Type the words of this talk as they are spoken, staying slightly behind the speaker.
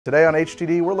Today on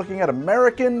HTD, we're looking at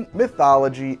American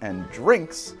mythology and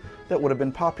drinks that would have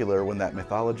been popular when that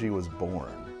mythology was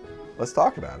born. Let's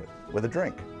talk about it with a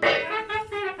drink.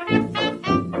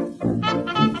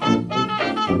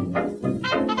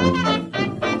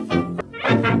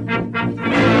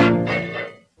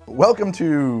 Welcome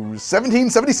to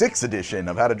 1776 edition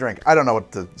of How to Drink. I don't know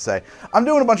what to say. I'm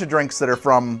doing a bunch of drinks that are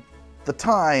from the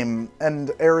time and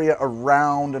area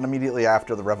around and immediately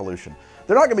after the Revolution.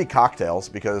 They're not going to be cocktails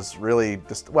because really,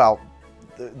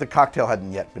 the cocktail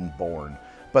hadn't yet been born.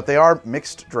 But they are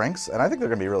mixed drinks, and I think they're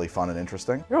going to be really fun and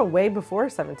interesting. We're way before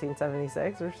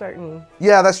 1776. We're starting...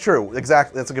 Yeah, that's true.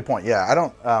 Exactly. That's a good point. Yeah, I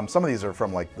don't... some of these are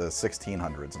from like the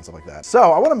 1600s and stuff like that.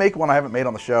 So I want to make one I haven't made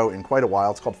on the show in quite a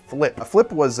while. It's called Flip. A Flip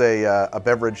was a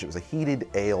beverage. It was a heated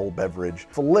ale beverage.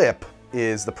 Flip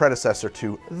is the predecessor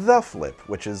to the Flip,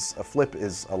 which is, a Flip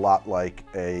is a lot like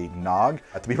a nog.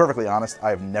 To be perfectly honest,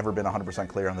 I have never been 100%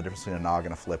 clear on the difference between a nog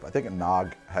and a Flip. I think a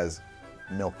nog has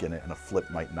milk in it and a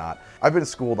Flip might not. I've been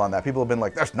schooled on that. People have been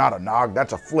like, that's not a nog,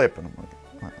 that's a Flip. And I'm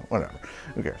like, whatever,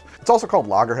 who cares? It's also called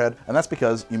Lagerhead, and that's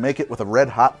because you make it with a red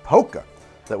hot polka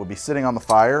that would be sitting on the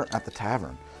fire at the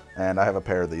tavern. And I have a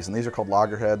pair of these, and these are called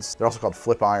Lagerheads. They're also called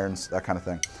flip irons, that kind of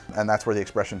thing. And that's where the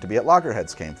expression to be at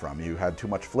loggerheads came from. You had too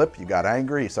much flip, you got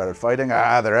angry, you started fighting.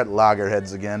 They're at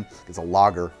loggerheads again. It's a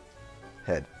lager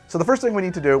head. So the first thing we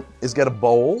need to do is get a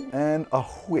bowl and a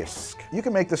whisk. You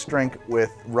can make this drink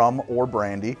with rum or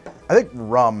brandy. I think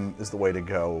rum is the way to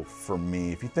go for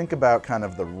me. If you think about kind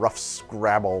of the rough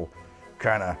scrabble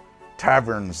kind of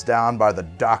taverns down by the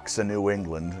docks in New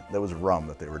England, there was rum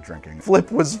that they were drinking.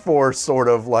 Flip was for sort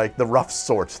of like the rough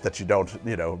sort that you don't,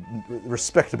 you know,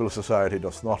 respectable society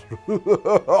does not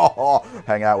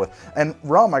hang out with. And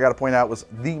rum, I gotta point out, was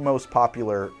the most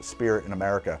popular spirit in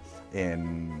America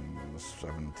in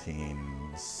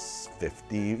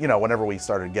 1750, you know, whenever we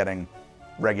started getting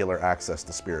regular access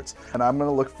to spirits. And I'm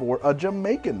gonna look for a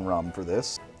Jamaican rum for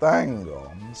this.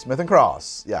 Tango, Smith &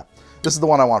 Cross, yeah. This is the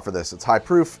one I want for this. It's high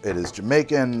proof, it is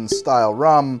Jamaican style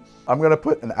rum. I'm gonna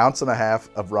put 1.5 ounces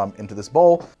of rum into this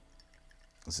bowl.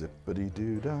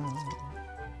 Zippity-doo-dah.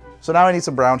 So now I need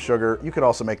some brown sugar. You could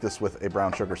also make this with a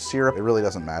brown sugar syrup. It really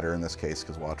doesn't matter in this case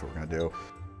because watch what we're gonna do.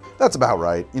 That's about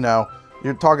right, you know.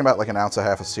 You're talking about like 1.5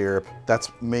 ounces of syrup.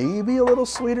 That's maybe a little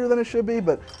sweeter than it should be,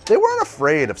 but they weren't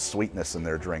afraid of sweetness in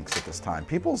their drinks at this time.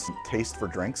 People's taste for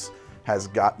drinks has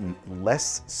gotten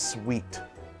less sweet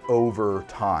over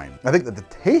time. I think that the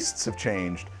tastes have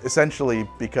changed essentially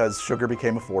because sugar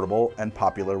became affordable and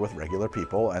popular with regular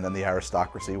people, and then the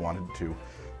aristocracy wanted to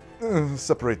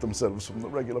separate themselves from the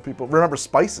regular people. Remember,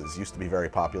 spices used to be very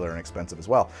popular and expensive as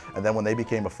well. And then when they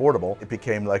became affordable, it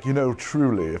became like, you know,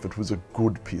 truly, if it was a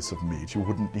good piece of meat, you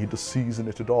wouldn't need to season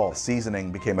it at all.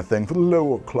 Seasoning became a thing for the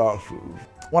lower classes.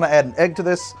 Want to add an egg to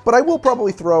this, but I will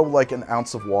probably throw like 1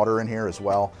 ounce of water in here as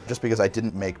well, just because I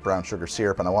didn't make brown sugar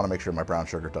syrup and I want to make sure my brown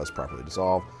sugar does properly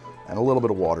dissolve. And a little bit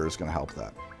of water is going to help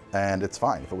that. And it's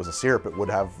fine. If it was a syrup, it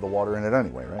would have the water in it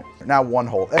anyway, right? Now 1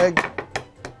 whole egg.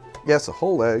 Yes, a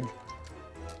whole egg.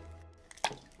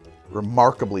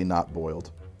 Remarkably not boiled.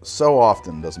 So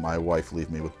often does my wife leave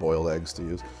me with boiled eggs to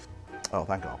use. Oh,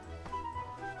 thank God.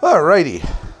 Alrighty.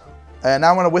 And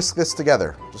now I'm going to whisk this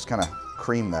together. Just kind of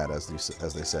cream that, as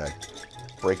they say.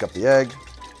 Break up the egg.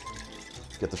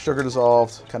 Get the sugar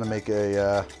dissolved. Kind of make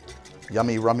a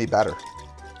yummy, rummy batter.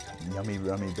 Yummy,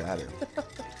 rummy batter.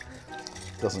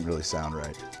 Doesn't really sound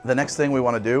right. The next thing we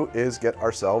want to do is get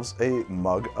ourselves a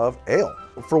mug of ale.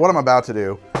 For what I'm about to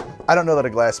do, I don't know that a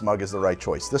glass mug is the right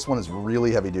choice. This one is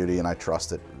really heavy duty and I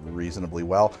trust it reasonably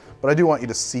well, but I do want you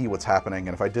to see what's happening.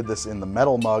 And if I did this in the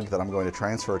metal mug that I'm going to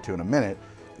transfer to in a minute,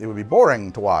 it would be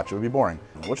boring to watch. It would be boring.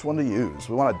 Which one to use?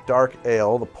 We want a dark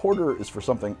ale. The porter is for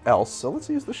something else, so let's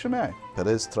use the Chimay.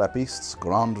 Perez Trappistes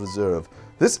Grand Reserve.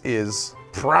 This is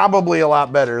probably a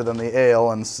lot better than the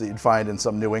ale you'd find in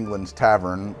some New England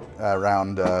tavern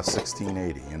around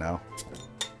 1680, you know?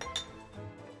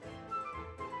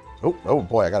 Oh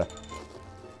boy, I gotta...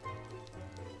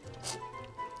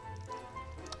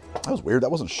 That was weird.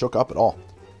 That wasn't shook up at all.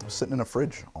 I was sitting in a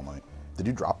fridge all night. Did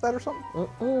you drop that or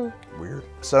something? Weird.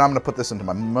 So now I'm gonna put this into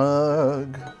my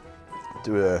mug.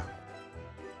 Do a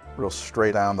real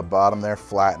straight down the bottom there,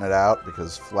 flatten it out,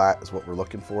 because flat is what we're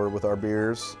looking for with our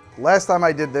beers. Last time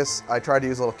I did this, I tried to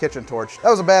use a little kitchen torch. That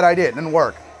was a bad idea, it didn't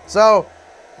work. So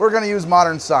we're gonna use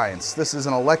modern science. This is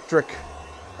an electric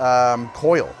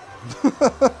coil.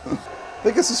 I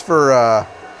think this is for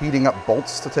heating up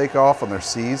bolts to take off when they're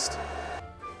seized.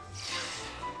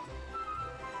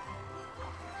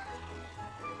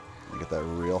 Get that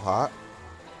real hot.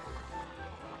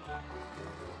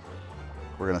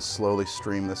 We're gonna slowly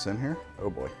stream this in here. Oh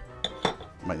boy.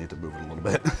 Might need to move it a little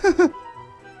bit.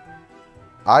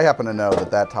 I happen to know that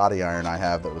that toddy iron I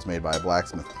have that was made by a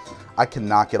blacksmith, I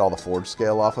cannot get all the forge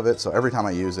scale off of it, so every time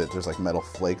I use it, there's like metal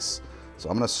flakes. So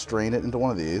I'm gonna strain it into one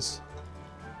of these.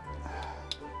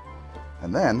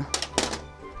 And then,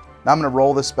 now I'm gonna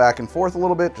roll this back and forth a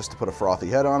little bit just to put a frothy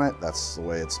head on it. That's the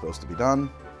way it's supposed to be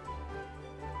done.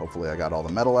 Hopefully I got all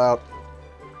the metal out.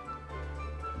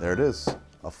 There it is,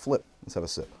 a flip. Let's have a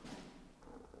sip.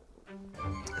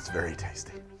 It's very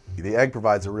tasty. The egg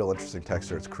provides a real interesting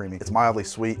texture. It's creamy. It's mildly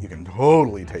sweet. You can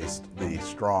totally taste the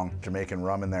strong Jamaican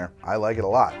rum in there. I like it a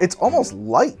lot. It's almost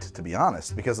light, to be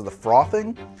honest, because of the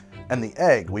frothing and the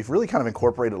egg. We've really kind of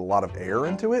incorporated a lot of air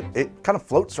into it. It kind of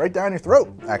floats right down your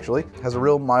throat, actually. It has a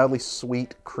real mildly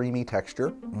sweet, creamy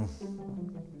texture.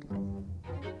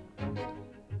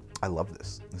 I love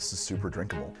this. This is super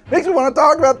drinkable. Makes me want to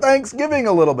talk about Thanksgiving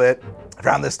a little bit.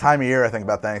 Around this time of year, I think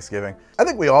about Thanksgiving. I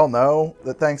think we all know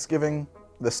that Thanksgiving,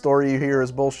 the story you hear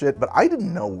is bullshit, but I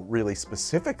didn't know really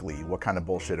specifically what kind of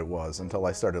bullshit it was until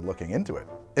I started looking into it.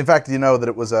 In fact, you know that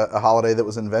it was a holiday that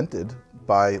was invented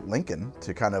by Lincoln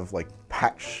to kind of like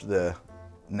patch the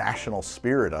national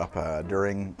spirit up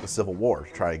during the Civil War,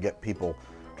 to try to get people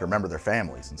to remember their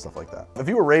families and stuff like that. If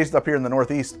you were raised up here in the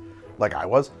Northeast, like I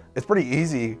was, it's pretty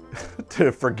easy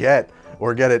to forget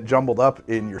or get it jumbled up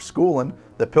in your schooling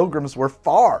that Pilgrims were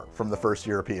far from the first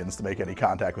Europeans to make any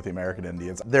contact with the American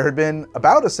Indians. There had been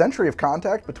about a century of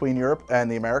contact between Europe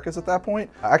and the Americas at that point.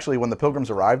 Actually, when the Pilgrims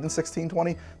arrived in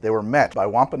 1620, they were met by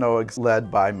Wampanoags led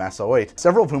by Massaoit,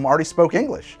 several of whom already spoke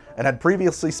English and had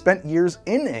previously spent years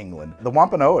in England. The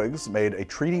Wampanoags made a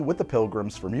treaty with the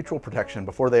Pilgrims for mutual protection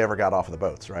before they ever got off of the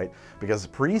boats, right? Because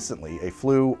recently a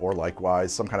flu or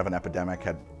likewise some kind of an epidemic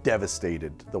had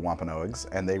devastated the Wampanoags,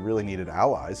 and they really needed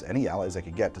allies, any allies they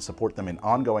could get, to support them in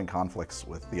ongoing conflicts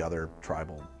with the other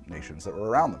tribal nations that were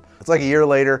around them. It's like a year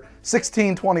later,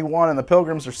 1621, and the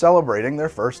Pilgrims are celebrating their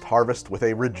first harvest with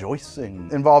a rejoicing.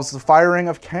 It involves the firing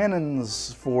of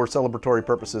cannons for celebratory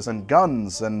purposes and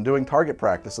guns and doing target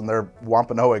practice, and their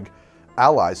Wampanoag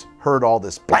allies heard all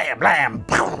this blam, blam,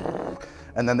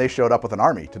 and then they showed up with an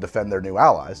army to defend their new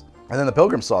allies. And then the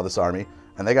Pilgrims saw this army,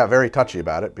 and they got very touchy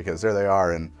about it, because there they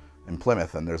are in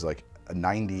Plymouth, and there's like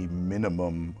 90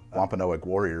 minimum Wampanoag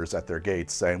warriors at their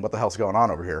gates saying, what the hell's going on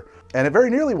over here? And it very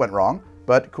nearly went wrong,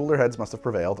 but cooler heads must have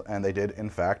prevailed, and they did, in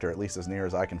fact, or at least as near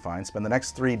as I can find, spend the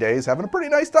next 3 days having a pretty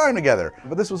nice time together.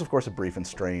 But this was, of course, a brief and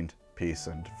strained peace,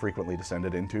 and frequently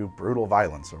descended into brutal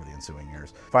violence over the ensuing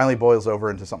years. Finally boils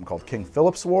over into something called King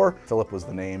Philip's War. Philip was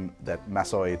the name that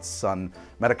Massaoit's son,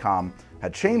 Metacom,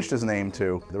 had changed his name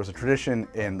to. There was a tradition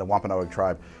in the Wampanoag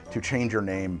tribe to change your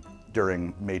name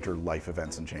during major life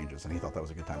events and changes, and he thought that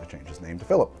was a good time to change his name to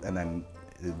Philip, and then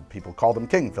people called him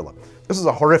King Philip. This is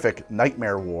a horrific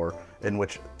nightmare war in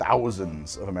which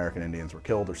thousands of American Indians were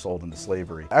killed or sold into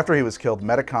slavery. After he was killed,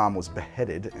 Metacom was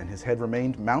beheaded, and his head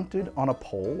remained mounted on a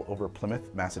pole over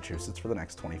Plymouth, Massachusetts for the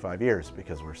next 25 years,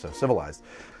 because we're so civilized.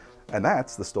 And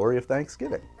that's the story of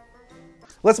Thanksgiving.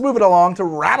 Let's move it along to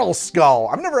Rattle Skull.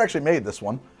 I've never actually made this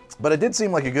one, but it did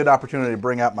seem like a good opportunity to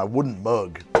bring out my wooden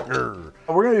mug. Grr.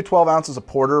 We're gonna do 12 ounces of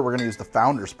porter. We're gonna use the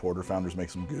Founders Porter. Founders make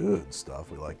some good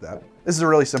stuff. We like that. This is a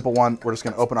really simple one. We're just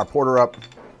gonna open our porter up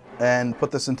and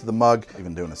put this into the mug.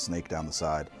 Even doing a snake down the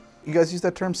side. You guys use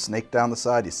that term, snake down the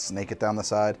side? You snake it down the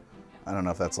side? I don't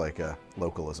know if that's like a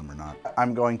localism or not.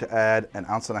 I'm going to add 1.5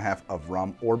 ounces of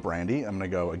rum or brandy. I'm gonna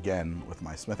go again with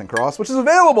my Smith & Cross, which is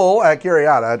available at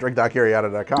Curiata,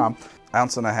 drink.curiata.com.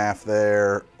 1.5 ounces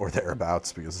there, or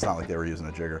thereabouts, because it's not like they were using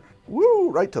a jigger. Woo,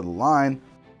 right to the line.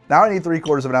 Now I need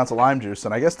 3/4 ounce of lime juice,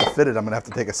 and I guess to fit it, I'm gonna have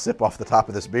to take a sip off the top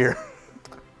of this beer.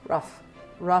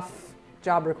 Rough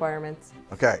job requirements.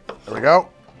 Okay, there we go.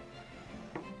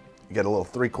 You get a little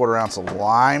 3/4 ounce of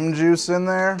lime juice in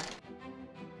there.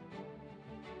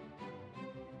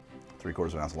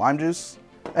 3/4 ounce of lime juice.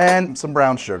 And some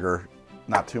brown sugar.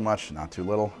 Not too much, not too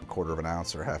little. 1/4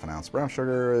 ounce or 1/2 ounce brown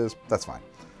sugar that's fine.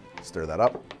 Stir that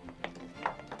up.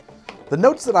 The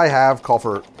notes that I have call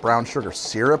for brown sugar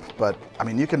syrup, but I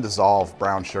mean, you can dissolve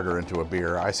brown sugar into a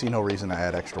beer. I see no reason to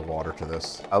add extra water to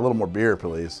this. A little more beer,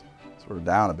 please. Sort of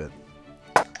down a bit.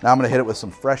 Now I'm gonna hit it with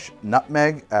some fresh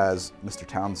nutmeg, as Mr.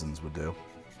 Townsend's would do.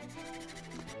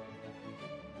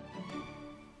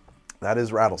 That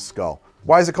is Rattle Skull.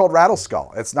 Why is it called Rattle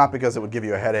Skull? It's not because it would give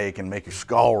you a headache and make your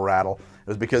skull rattle. It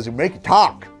was because it would make you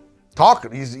talk.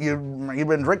 You've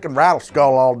been drinking Rattle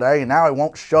Skull all day, and now he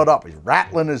won't shut up. He's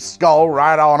rattling his skull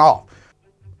right on off.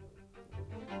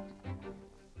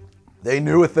 They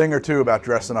knew a thing or two about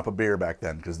dressing up a beer back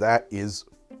then, because that is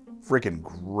freaking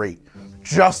great.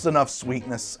 Just enough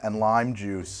sweetness and lime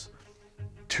juice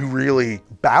to really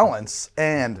balance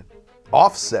and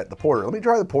offset the porter. Let me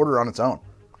try the porter on its own.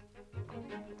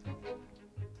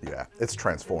 Yeah, it's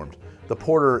transformed. The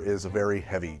porter is a very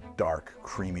heavy, dark,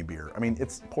 creamy beer. I mean,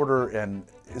 it's porter, and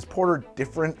is porter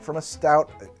different from a stout?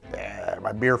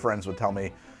 My beer friends would tell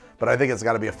me, but I think it's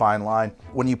got to be a fine line.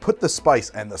 When you put the spice,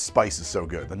 and the spice is so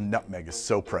good, the nutmeg is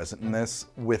so present in this,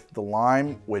 with the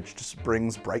lime, which just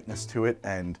brings brightness to it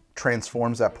and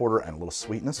transforms that porter, and a little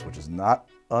sweetness, which is not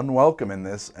unwelcome in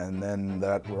this, and then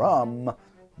that rum.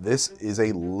 This is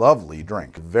a lovely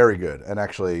drink, very good. And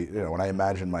actually, you know, when I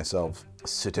imagine myself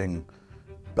sitting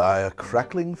by a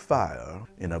crackling fire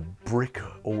in a brick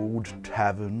old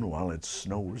tavern while it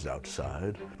snows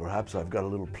outside, perhaps I've got a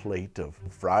little plate of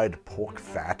fried pork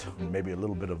fat, and maybe a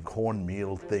little bit of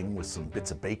cornmeal thing with some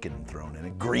bits of bacon thrown in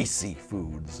it. Greasy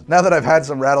foods. Now that I've had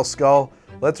some Rattle Skull,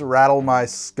 let's rattle my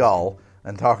skull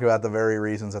and talk about the very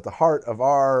reasons at the heart of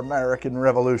our American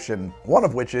Revolution. One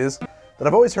of which is that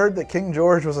I've always heard that King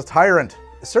George was a tyrant.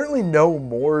 Certainly no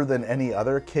more than any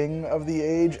other king of the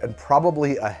age, and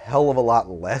probably a hell of a lot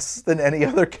less than any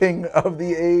other king of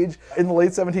the age. In the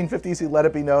late 1750s, he let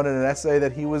it be known in an essay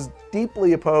that he was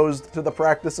deeply opposed to the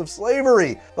practice of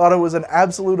slavery, thought it was an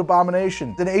absolute abomination.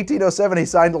 In 1807, he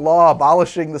signed a law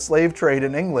abolishing the slave trade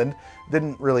in England.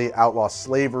 Didn't really outlaw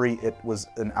slavery, it was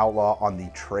an outlaw on the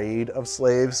trade of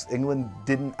slaves. England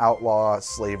didn't outlaw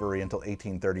slavery until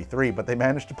 1833, but they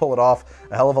managed to pull it off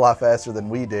a hell of a lot faster than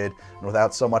we did, and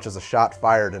without so much as a shot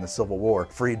fired in a civil war.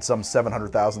 Freed some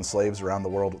 700,000 slaves around the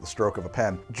world with the stroke of a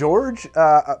pen. George,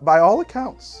 by all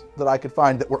accounts that I could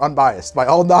find that were unbiased, by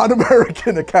all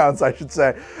non-American accounts, I should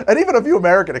say, and even a few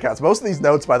American accounts. Most of these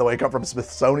notes, by the way, come from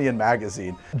Smithsonian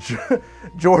Magazine.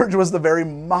 George was the very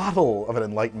model of an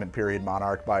Enlightenment period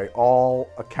monarch by all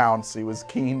accounts. He was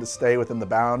keen to stay within the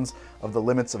bounds of the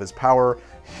limits of his power.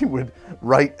 He would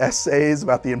write essays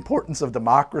about the importance of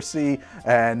democracy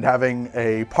and having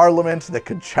a parliament that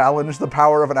could challenge the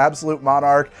power of an absolute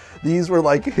monarch. These were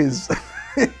like his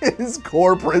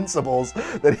core principles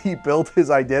that he built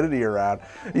his identity around.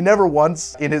 He never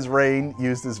once in his reign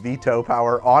used his veto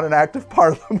power on an act of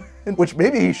parliament, which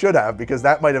maybe he should have, because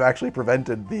that might have actually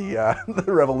prevented the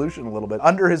revolution a little bit.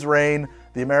 Under his reign,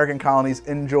 the American colonies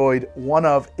enjoyed one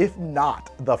of, if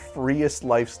not the freest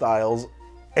lifestyles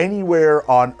anywhere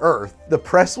on earth. The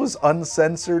press was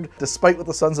uncensored. Despite what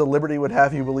the Sons of Liberty would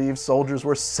have you believe, soldiers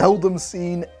were seldom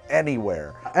seen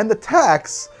anywhere. And the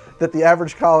tax that the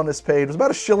average colonist paid was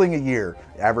about $1 a year.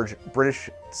 The average British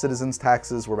citizens'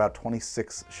 taxes were about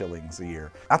 26 shillings a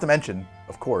year. Not to mention,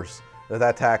 of course,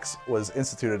 that tax was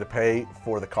instituted to pay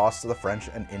for the costs of the French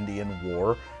and Indian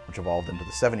War, which evolved into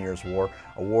the 7 Years' War,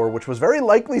 a war which was very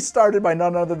likely started by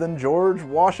none other than George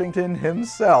Washington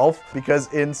himself, because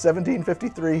in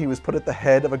 1753 he was put at the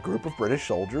head of a group of British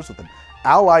soldiers with an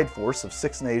allied force of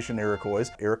Six Nation Iroquois,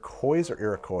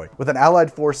 with an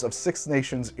allied force of Six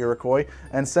Nations Iroquois,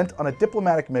 and sent on a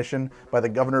diplomatic mission by the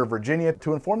governor of Virginia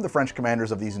to inform the French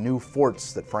commanders of these new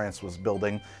forts that France was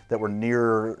building that were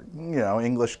near, you know,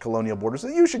 English colonial borders. So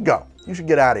you should go. You should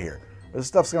get out of here. This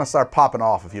stuff's gonna start popping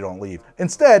off if you don't leave.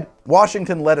 Instead,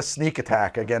 Washington led a sneak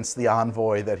attack against the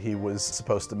envoy that he was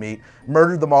supposed to meet,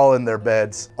 murdered them all in their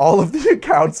beds. All of the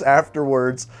accounts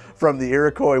afterwards from the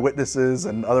Iroquois witnesses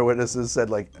and other witnesses said,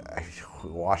 like,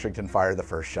 Washington fired the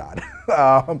first shot.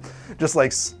 Just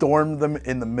like stormed them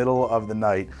in the middle of the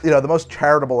night. You know, the most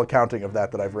charitable accounting of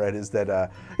that I've read is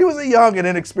that he was a young and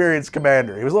inexperienced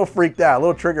commander. He was a little freaked out, a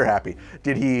little trigger happy.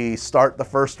 Did he start the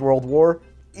First World War?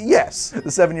 Yes,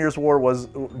 the 7 Years' War was,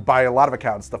 by a lot of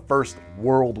accounts, the first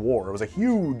world war. It was a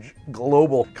huge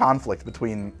global conflict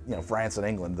between, you know, France and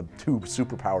England, the two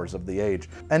superpowers of the age.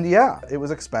 And yeah, it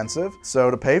was expensive, so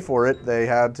to pay for it, they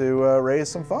had to raise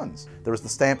some funds. There was the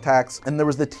stamp tax, and there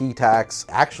was the tea tax.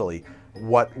 Actually,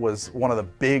 what was one of the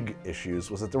big issues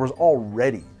was that there was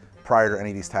already, prior to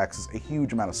any of these taxes, a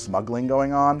huge amount of smuggling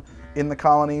going on in the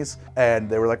colonies, and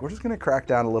they were like, we're just gonna crack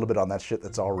down a little bit on that shit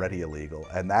that's already illegal.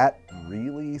 And that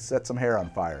really set some hair on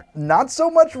fire. Not so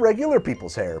much regular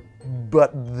people's hair,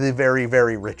 but the very,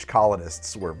 very rich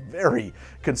colonists were very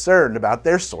concerned about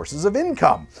their sources of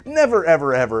income. Never,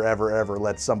 ever, ever, ever, ever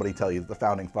let somebody tell you that the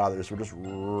founding fathers were just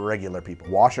regular people.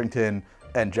 Washington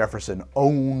and Jefferson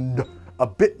owned a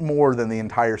bit more than the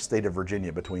entire state of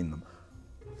Virginia between them.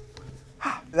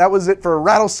 That was it for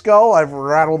Rattle Skull. I've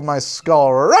rattled my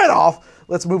skull right off.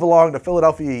 Let's move along to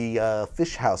Philadelphia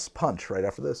Fish House Punch right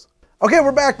after this. Okay,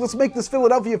 we're back. Let's make this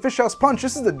Philadelphia Fish House Punch.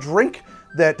 This is a drink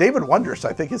that David Wonders,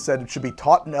 I think, has said it should be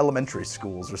taught in elementary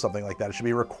schools or something like that. It should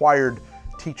be required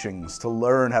teachings to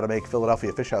learn how to make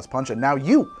Philadelphia Fish House Punch, and now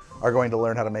you are going to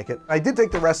learn how to make it. I did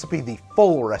take the recipe, the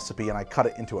full recipe, and I cut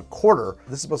it into a quarter.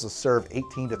 This is supposed to serve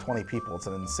 18 to 20 people. It's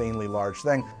an insanely large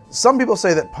thing. Some people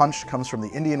say that punch comes from the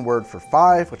Indian word for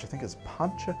 5, which I think is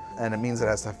pancha, and it means it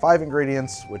has to have 5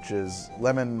 ingredients, which is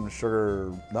lemon,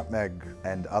 sugar, nutmeg,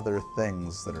 and other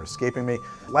things that are escaping me.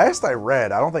 Last I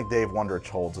read, I don't think Dave Wondrich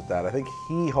holds it that. I think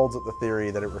he holds it the theory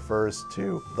that it refers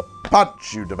to the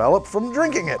punch you develop from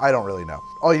drinking it. I don't really know.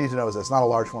 All you need to know is that it's not a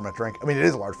large format drink. I mean, it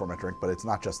is a large format drink, but it's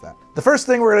not just that. The first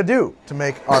thing we're gonna do to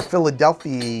make our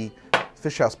Philadelphia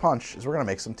Fish House Punch is we're gonna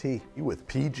make some tea with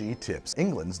PG Tips,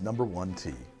 England's #1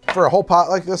 tea. For a whole pot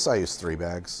like this, I use 3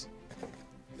 bags.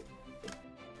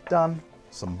 Done.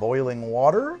 Some boiling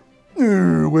water.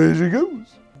 Away she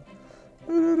goes.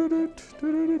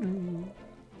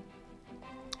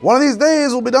 One of these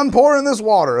days we'll be done pouring this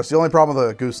water. That's the only problem with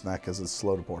a gooseneck, is it's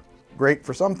slow to pour. Great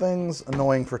for some things,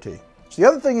 annoying for tea. So the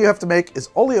other thing you have to make is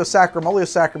oleosaccharum.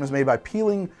 Oleosaccharum is made by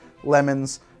peeling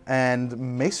lemons and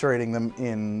macerating them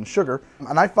in sugar.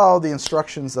 And I followed the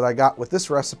instructions that I got with this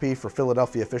recipe for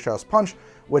Philadelphia Fish House Punch,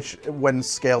 which when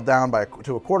scaled down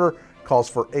to a quarter, calls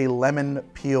for a lemon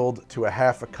peeled to a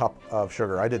half a cup of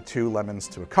sugar. I did 2 lemons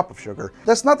to a cup of sugar.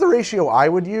 That's not the ratio I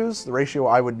would use. The ratio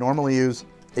I would normally use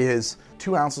is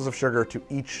 2 ounces of sugar to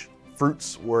each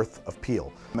fruit's worth of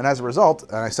peel. And as a result,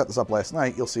 and I set this up last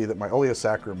night, you'll see that my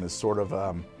oleosaccharum is sort of,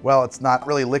 well, it's not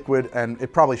really liquid, and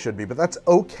it probably should be, but that's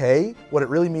okay. What it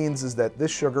really means is that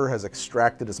this sugar has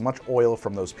extracted as much oil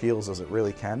from those peels as it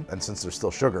really can. And since there's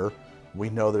still sugar, we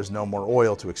know there's no more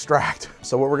oil to extract.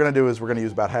 So what we're gonna do is we're gonna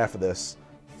use about half of this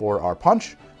for our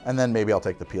punch, and then maybe I'll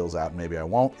take the peels out, maybe I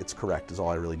won't. It's correct is all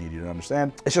I really need you to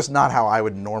understand. It's just not how I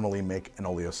would normally make an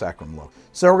oleosaccharum look.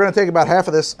 So we're gonna take about half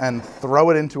of this and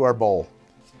throw it into our bowl.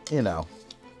 You know,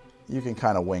 you can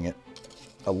kind of wing it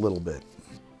a little bit.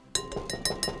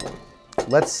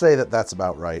 Let's say that that's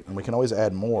about right, and we can always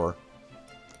add more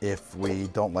if we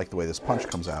don't like the way this punch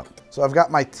comes out. So I've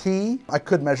got my tea. I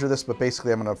could measure this, but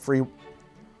basically I'm gonna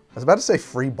I was about to say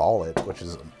free ball it, which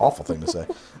is an awful thing to say.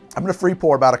 I'm gonna free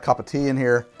pour about a cup of tea in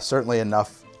here, certainly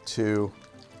enough to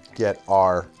get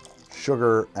our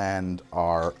sugar and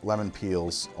our lemon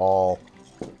peels all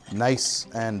nice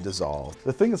and dissolved.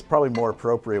 The thing that's probably more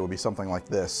appropriate would be something like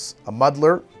this. A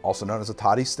muddler, also known as a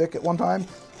toddy stick at one time,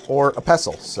 or a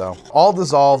pestle. So all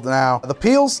dissolved now. The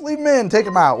peels, leave them in, take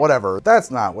them out, whatever.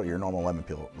 That's not what your normal lemon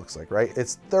peel looks like, right?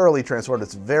 It's thoroughly transformed.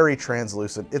 It's very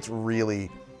translucent. It's really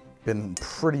been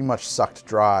pretty much sucked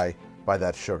dry by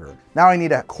that sugar. Now I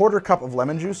need a quarter cup of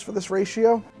lemon juice for this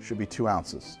ratio. Should be 2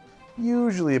 ounces.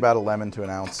 Usually about a lemon to an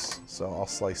ounce, so I'll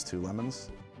slice 2 lemons.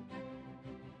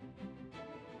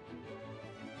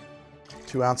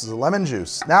 2 ounces of lemon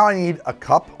juice. Now I need a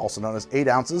cup, also known as 8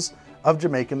 ounces, of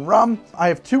Jamaican rum. I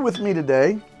have 2 with me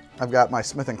today. I've got my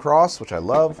Smith & Cross, which I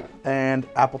love, and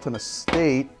Appleton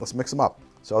Estate. Let's mix them up.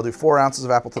 So I'll do 4 ounces of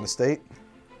Appleton Estate.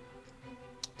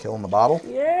 Killing the bottle.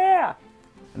 Yeah!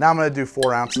 And now I'm gonna do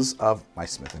 4 ounces of my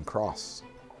Smith & Cross.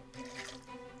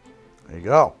 There you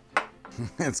go.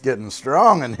 It's getting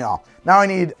strong in here. Now I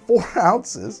need 4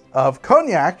 ounces of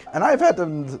cognac, and I've had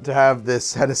to have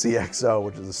this Hennessy XO,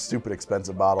 which is a stupid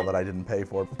expensive bottle that I didn't pay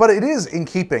for. But it is in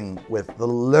keeping with the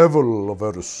level of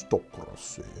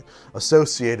aristocracy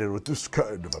associated with this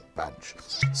kind of a punch.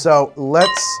 So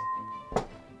let's,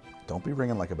 don't be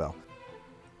ringing like a bell.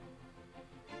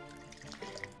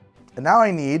 And now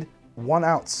I need 1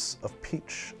 ounce of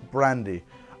peach brandy.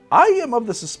 I am of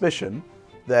the suspicion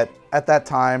that at that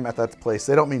time, at that place,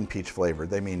 they don't mean peach flavored,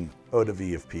 they mean eau de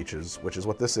vie of peaches, which is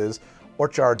what this is, or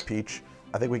charred peach.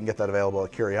 I think we can get that available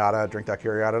at Curiata,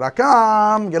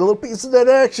 drink.curiata.com. Get a little piece of that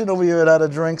action over here at How to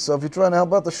Drink. So if you're trying to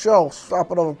help out the show,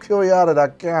 stop it over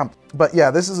Curiata.com. But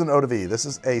yeah, this is an eau de vie. This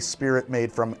is a spirit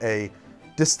made from a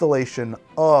distillation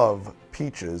of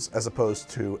peaches as opposed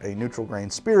to a neutral grain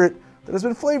spirit that has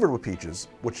been flavored with peaches,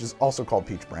 which is also called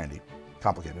peach brandy.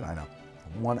 Complicated, I know.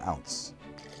 1 ounce.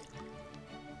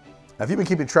 Now, if you've been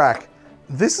keeping track,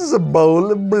 this is a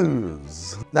bowl of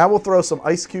booze. Now we'll throw some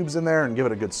ice cubes in there and give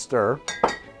it a good stir.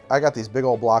 I got these big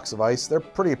old blocks of ice. They're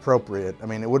pretty appropriate. I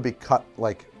mean, it would be cut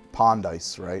like pond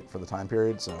ice, right, for the time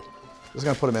period. So I'm just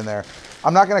gonna put them in there.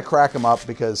 I'm not gonna crack them up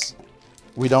because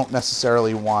we don't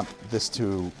necessarily want this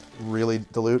to really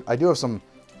dilute. I do have some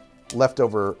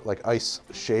leftover like ice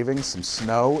shavings, some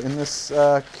snow in this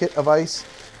kit of ice.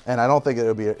 And I don't think it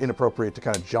would be inappropriate to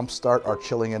kind of jumpstart our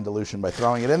chilling and dilution by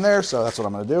throwing it in there. So that's what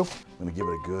I'm gonna do. I'm gonna give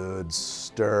it a good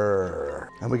stir.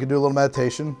 And we can do a little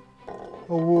meditation.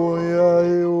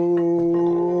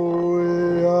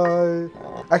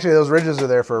 Actually, those ridges are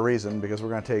there for a reason because we're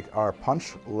gonna take our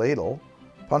punch ladle,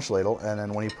 punch ladle, and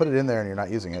then when you put it in there and you're not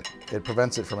using it, it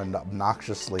prevents it from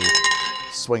obnoxiously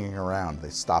swinging around.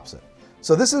 It stops it.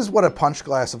 So this is what a punch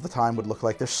glass of the time would look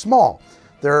like. They're small.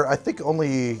 They're, I think,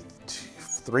 only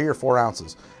 3 or 4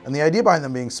 ounces. And the idea behind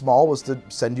them being small was to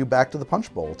send you back to the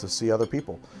punch bowl to see other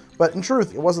people. But in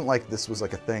truth, it wasn't like this was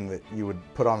like a thing that you would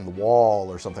put on the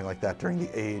wall or something like that during the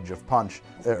age of punch,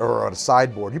 or on a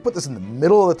sideboard. You put this in the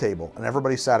middle of the table and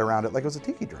everybody sat around it like it was a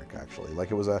tiki drink, actually,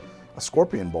 like it was a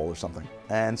scorpion bowl or something.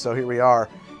 And so here we are,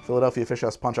 Philadelphia Fish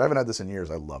House Punch. I haven't had this in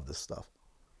years. I love this stuff.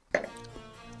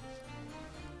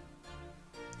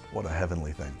 What a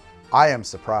heavenly thing. I am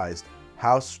surprised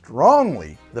how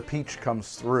strongly the peach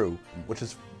comes through, which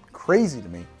is crazy to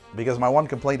me, because my one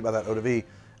complaint about that eau de vie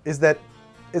is that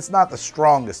it's not the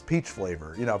strongest peach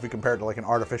flavor. You know, if you compare it to like an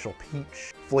artificial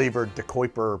peach flavored De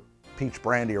Kuyper peach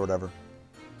brandy or whatever.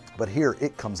 But here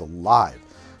it comes alive.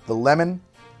 The lemon,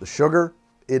 the sugar,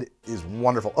 it is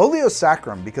wonderful.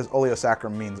 Oleosaccharum, because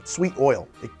oleosaccharum means sweet oil.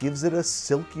 It gives it a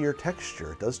silkier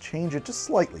texture. It does change it just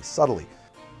slightly, subtly.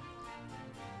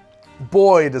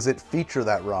 Boy, does it feature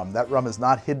that rum. That rum is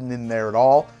not hidden in there at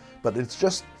all, but it's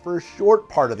just for a short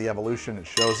part of the evolution. It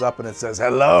shows up and it says,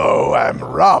 hello, I'm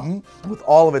rum, with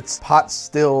all of its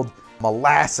pot-stilled,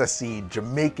 molassesy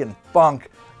Jamaican funk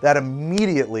that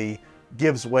immediately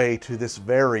gives way to this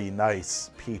very nice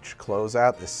peach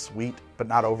closeout, this sweet, but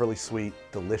not overly sweet,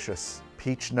 delicious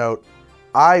peach note.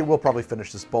 I will probably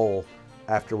finish this bowl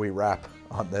after we wrap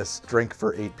on this drink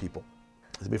for 8 people.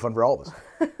 It'll be fun for all of us.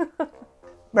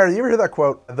 Mary, you ever hear that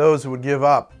quote? Those who would give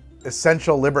up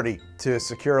essential liberty to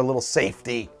secure a little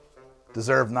safety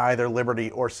deserve neither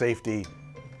liberty or safety,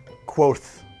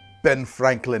 quoth Ben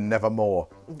Franklin nevermore.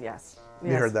 Yes.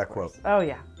 You heard that quote? Oh,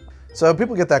 yeah. So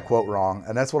people get that quote wrong,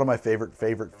 and that's one of my favorite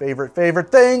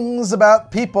things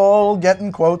about people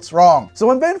getting quotes wrong. So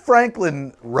when Ben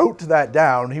Franklin wrote that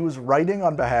down, he was writing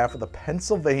on behalf of the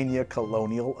Pennsylvania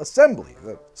Colonial Assembly,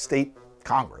 the state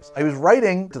Congress. He was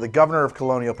writing to the governor of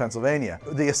colonial Pennsylvania.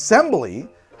 The assembly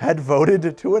had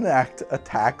voted to enact a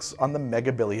tax on the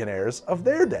mega-billionaires of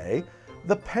their day,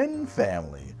 the Penn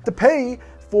family, to pay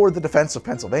for the defense of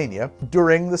Pennsylvania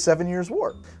during the 7 Years'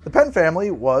 War. The Penn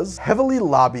family was heavily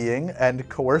lobbying and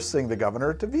coercing the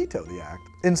governor to veto the act.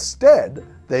 Instead,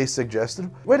 they suggested,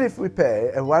 what if we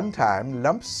pay a one-time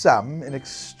lump sum in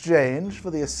exchange for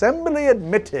the assembly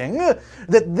admitting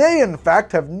that they in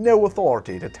fact have no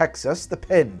authority to tax us, the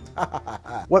Penn.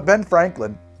 What Ben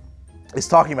Franklin is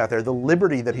talking about there, the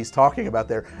liberty that he's talking about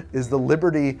there, is the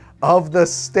liberty of the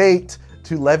state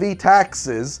to levy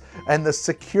taxes, and the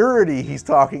security he's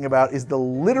talking about is the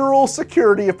literal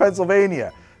security of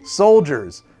Pennsylvania.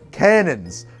 Soldiers,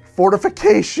 cannons,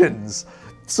 fortifications,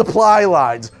 supply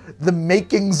lines, the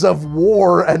makings of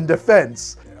war and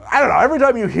defense. I don't know, every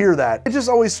time you hear that, it just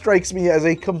always strikes me as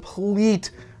a complete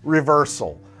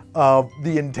reversal of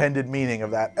the intended meaning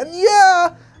of that. And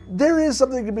yeah, there is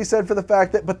something to be said for the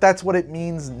fact that, but that's what it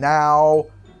means now.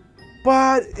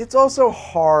 But it's also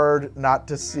hard not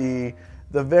to see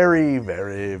the very,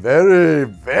 very, very,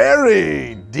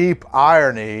 very deep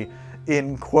irony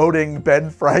in quoting Ben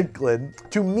Franklin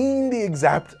to mean the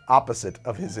exact opposite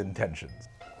of his intentions.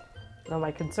 No,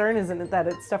 my concern isn't that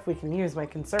it's stuff we can use. My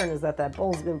concern is that that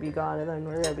bowl's going to be gone, and then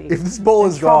we're going to be If this bowl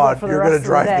is gone, you're going to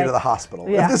drive me to the hospital.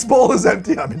 Yeah. If this bowl is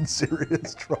empty, I'm in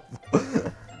serious trouble.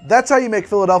 That's how you make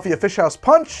Philadelphia Fish House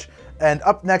Punch. And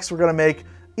up next, we're going to make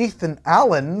Ethan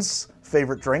Allen's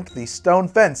favorite drink, the Stone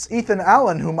Fence. Ethan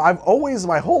Allen, whom I've always,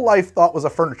 my whole life, thought was a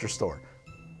furniture store.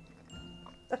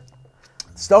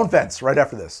 Stone Fence, right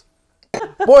after this.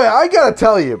 Boy, I gotta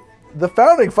tell you, the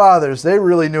Founding Fathers, they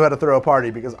really knew how to throw a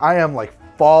party, because I am like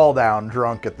fall down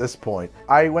drunk at this point.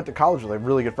 I went to college with a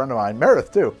really good friend of mine,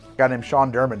 Meredith too, a guy named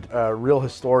Sean Dermond, a real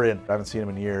historian. I haven't seen him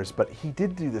in years, but he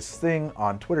did do this thing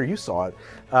on Twitter, you saw it,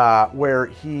 where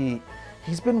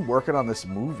he's been working on this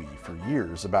movie for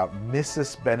years about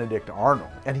Mrs. Benedict Arnold.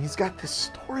 And he's got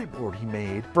this storyboard he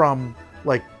made from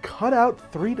like cut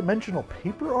out 3-dimensional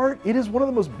paper art. It is one of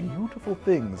the most beautiful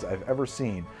things I've ever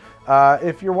seen.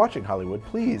 If you're watching Hollywood,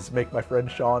 please make my friend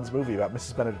Sean's movie about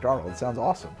Mrs. Benedict Arnold. It sounds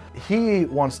awesome. He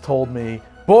once told me,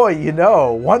 boy, you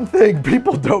know, one thing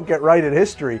people don't get right in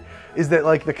history is that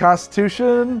like the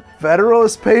Constitution,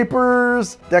 Federalist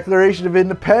Papers, Declaration of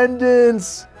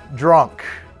Independence, drunk.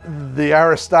 The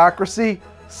aristocracy,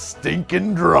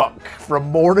 stinking drunk from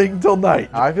morning till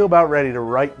night. I feel about ready to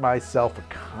write myself a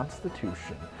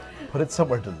constitution. Put it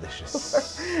somewhere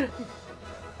delicious.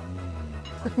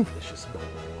 Delicious bowl.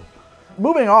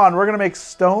 Moving on, we're gonna make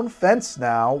Stone Fence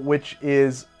now, which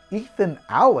is Ethan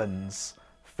Allen's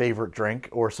favorite drink,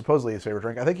 or supposedly his favorite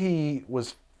drink. I think he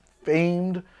was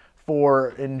famed for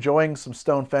enjoying some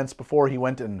stone fence before he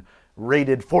went and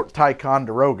raided Fort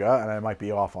Ticonderoga, and I might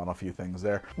be off on a few things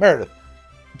there. Meredith,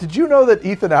 did you know that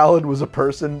Ethan Allen was a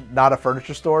person, not a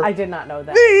furniture store? I did not know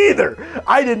that. Me either!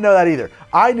 I didn't know that either.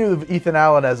 I knew of Ethan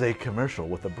Allen as a commercial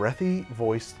with a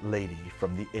breathy-voiced lady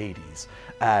from the 80s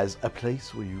as a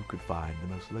place where you could find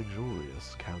the most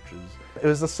luxurious couches. It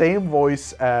was the same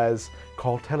voice as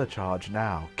Call Telecharge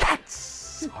Now.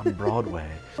 Cats on Broadway.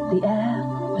 The air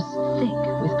was thick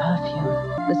with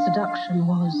perfume. The seduction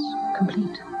was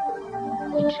complete.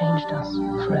 It changed us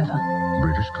forever.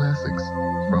 British Classics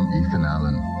from Ethan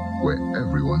Allen, where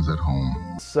everyone's at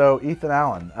home. So Ethan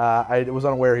Allen, I was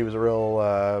unaware he was a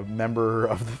real member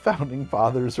of the Founding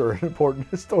Fathers or an important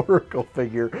historical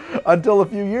figure until a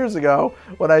few years ago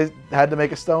when I had to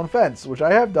make a stone fence, which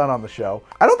I have done on the show.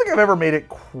 I don't think I've ever made it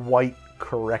quite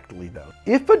correctly though.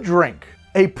 If a drink,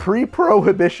 a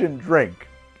pre-prohibition drink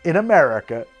in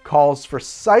America calls for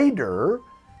cider,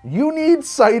 you need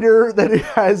cider that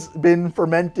has been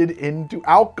fermented into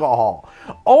alcohol.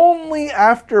 Only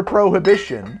after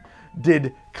Prohibition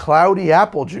did cloudy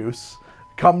apple juice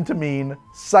come to mean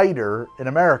cider in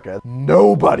America.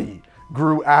 Nobody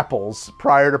grew apples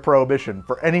prior to Prohibition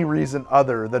for any reason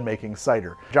other than making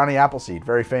cider. Johnny Appleseed,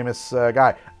 very famous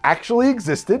guy, actually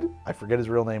existed. I forget his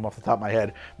real name off the top of my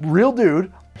head. Real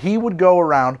dude. He would go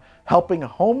around helping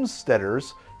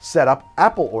homesteaders set up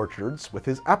apple orchards with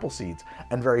his apple seeds.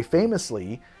 And very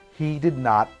famously, he did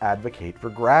not advocate for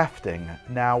grafting.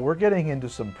 Now, we're getting into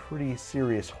some pretty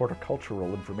serious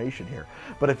horticultural information here.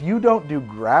 But if you don't do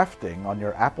grafting on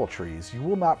your apple trees, you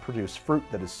will not produce fruit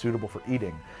that is suitable for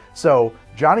eating. So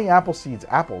Johnny Appleseed's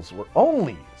apples were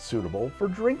only suitable for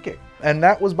drinking. And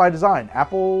that was by design.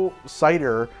 Apple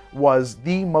cider was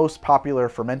the most popular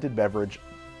fermented beverage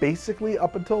basically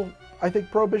up until, I think,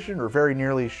 Prohibition, or very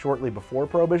nearly shortly before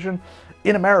Prohibition,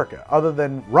 in America, other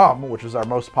than rum, which was our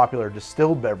most popular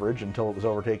distilled beverage until it was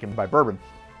overtaken by bourbon,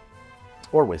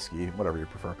 or whiskey, whatever you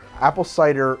prefer. Apple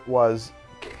cider was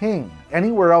king.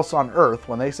 Anywhere else on earth,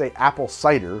 when they say apple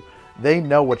cider, they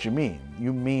know what you mean.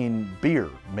 You mean beer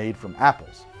made from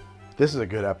apples. This is a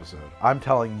good episode. I'm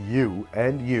telling you,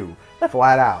 and you,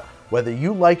 flat out, whether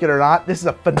you like it or not, this is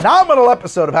a phenomenal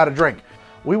episode of How to Drink.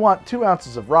 We want 2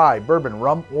 ounces of rye, bourbon,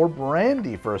 rum, or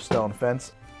brandy for a stone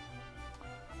fence.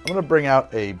 I'm going to bring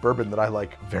out a bourbon that I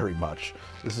like very much.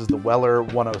 This is the Weller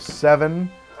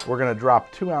 107. We're going to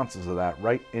drop 2 ounces of that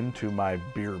right into my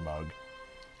beer mug.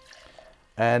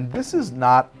 And this is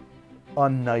not a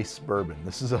nice bourbon.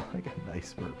 This is like a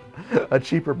nice bourbon. A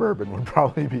cheaper bourbon would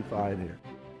probably be fine here.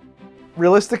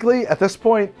 Realistically, at this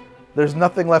point, there's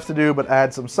nothing left to do but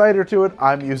add some cider to it.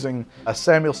 I'm using a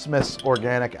Samuel Smith's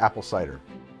organic apple cider.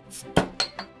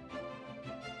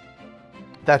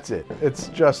 That's it. It's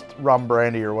just rum,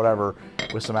 brandy, or whatever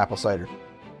with some apple cider.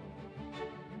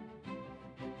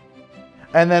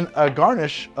 And then a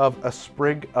garnish of a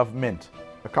sprig of mint.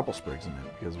 A couple sprigs of mint,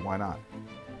 because why not?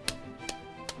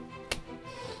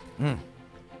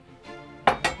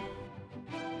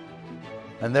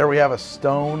 And there we have a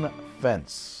stone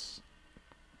fence.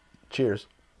 Cheers.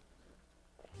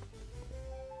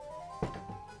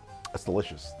 That's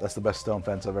delicious. That's the best stone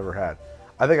fence I've ever had.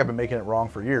 I think I've been making it wrong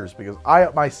for years because I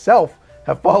myself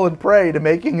have fallen prey to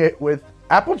making it with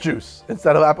apple juice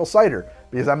instead of apple cider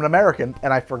because I'm an American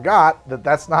and I forgot that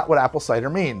that's not what apple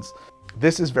cider means.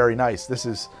 This is very nice. This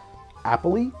is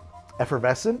appley,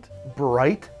 effervescent,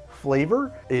 bright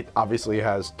flavor. It obviously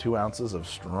has 2 ounces of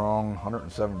strong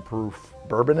 107 proof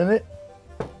bourbon in it.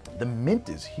 The mint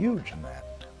is huge in that.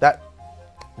 That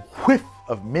whiff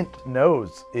of mint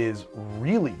nose is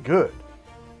really good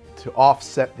to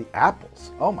offset the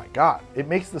apples. Oh my God. It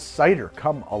makes the cider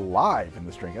come alive in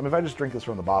this drink. I mean, if I just drink this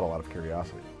from the bottle out of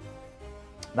curiosity.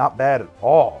 Not bad at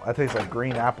all. That tastes like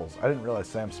green apples. I didn't realize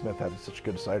Sam Smith had such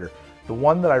good cider. The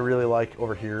one that I really like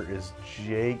over here is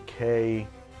JK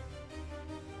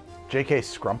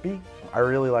Scrumpy. I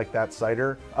really like that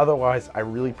cider. Otherwise, I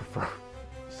really prefer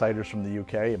ciders from the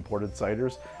UK, imported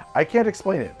ciders. I can't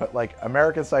explain it, but like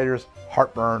American ciders,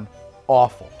 heartburn,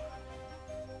 awful.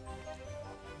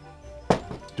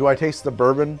 Do I taste the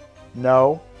bourbon?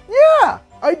 No. Yeah,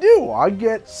 I do. I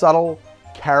get subtle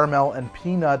caramel and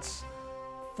peanuts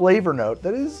flavor note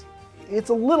that is, it's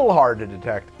a little hard to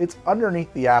detect. It's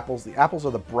underneath the apples. The apples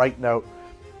are the bright note.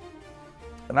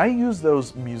 And I use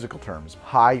those musical terms,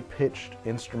 high-pitched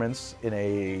instruments in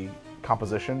a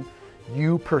composition.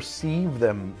 You perceive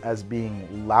them as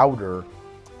being louder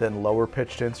than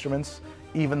lower-pitched instruments,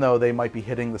 even though they might be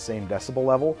hitting the same decibel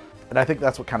level. And I think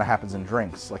that's what kind of happens in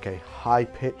drinks, like a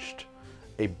high-pitched,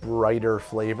 a brighter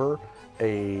flavor,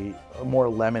 a more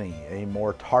lemony, a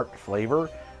more tart flavor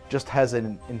just has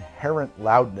an inherent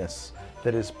loudness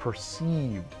that is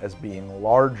perceived as being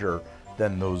larger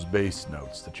than those bass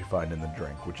notes that you find in the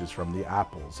drink, which is from the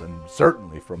apples and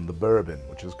certainly from the bourbon,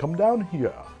 which has come down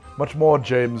here. Much more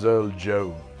James Earl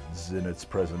Jones in its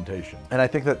presentation. And I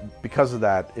think that because of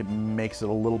that, it makes it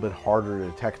a little bit harder to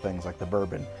detect things like the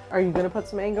bourbon. Are you gonna put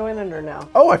some mango in it or no?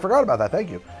 Oh, I forgot about that, thank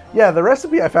you. Yeah, the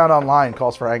recipe I found online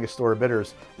calls for Angostura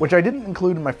bitters, which I didn't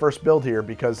include in my first build here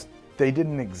because they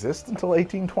didn't exist until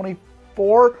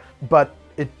 1824, but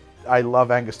I love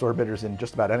Angostura bitters in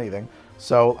just about anything,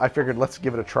 so I figured let's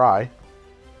give it a try.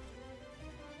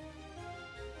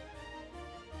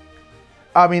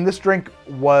 I mean, this drink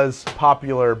was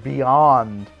popular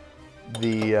beyond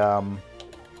the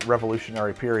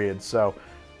Revolutionary period, so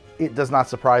it does not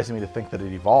surprise me to think that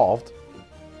it evolved.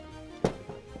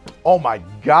 Oh my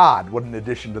God, what an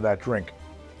addition to that drink.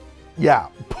 Yeah,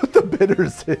 put the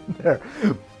bitters in there.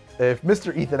 If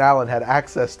Mr. Ethan Allen had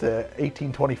access to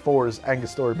 1824's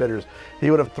Angostura bitters, he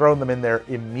would have thrown them in there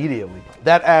immediately.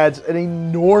 That adds an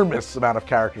enormous amount of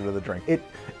character to the drink. It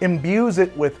imbues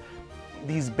it with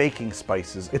these baking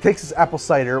spices. It takes this apple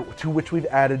cider to which we've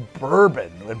added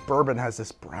bourbon, and bourbon has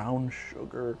this brown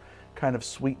sugar kind of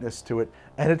sweetness to it,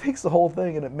 and it takes the whole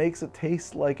thing and it makes it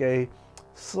taste like a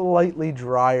slightly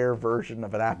drier version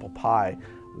of an apple pie.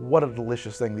 What a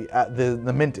delicious thing.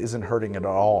 The mint isn't hurting it at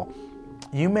all.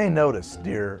 You may notice,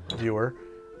 dear viewer,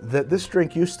 that this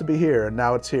drink used to be here and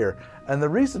now it's here. And the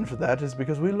reason for that is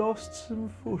because we lost some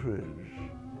footage.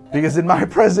 Because in my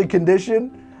present condition,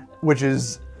 which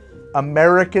is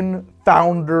American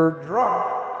founder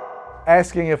drunk,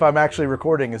 asking if I'm actually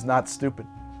recording is not stupid.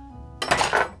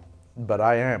 But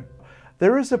I am.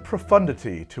 There is a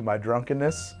profundity to my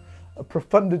drunkenness, a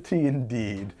profundity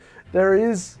indeed. There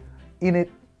is in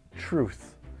it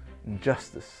truth and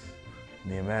justice in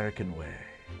the American way.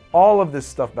 All of this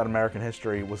stuff about American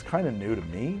history was kind of new to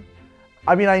me.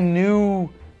 I mean, I knew,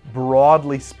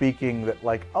 broadly speaking, that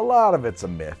like a lot of it's a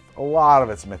myth, a lot of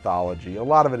it's mythology, a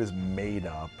lot of it is made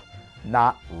up,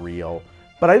 not real.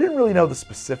 But I didn't really know the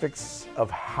specifics of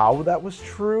how that was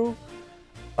true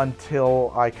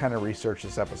until I kind of researched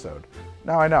this episode.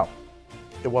 Now I know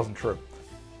it wasn't true.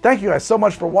 Thank you guys so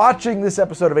much for watching this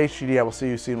episode of HTD. I will see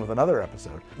you soon with another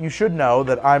episode. You should know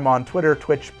that I'm on Twitter,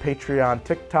 Twitch, Patreon,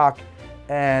 TikTok,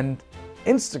 and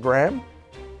Instagram,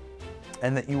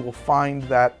 and that you will find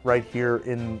that right here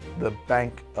in the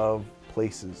bank of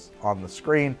places on the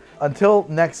screen. Until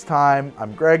next time,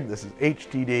 I'm Greg, this is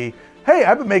HTD. Hey,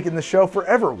 I've been making this show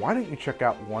forever. Why don't you check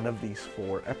out one of these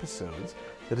 4 episodes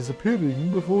that is appearing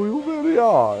before your very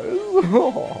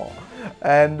eyes?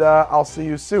 And I'll see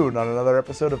you soon on another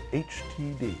episode of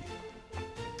HTD.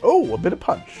 Oh, a bit of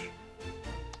punch.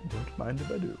 Don't mind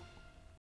if I do.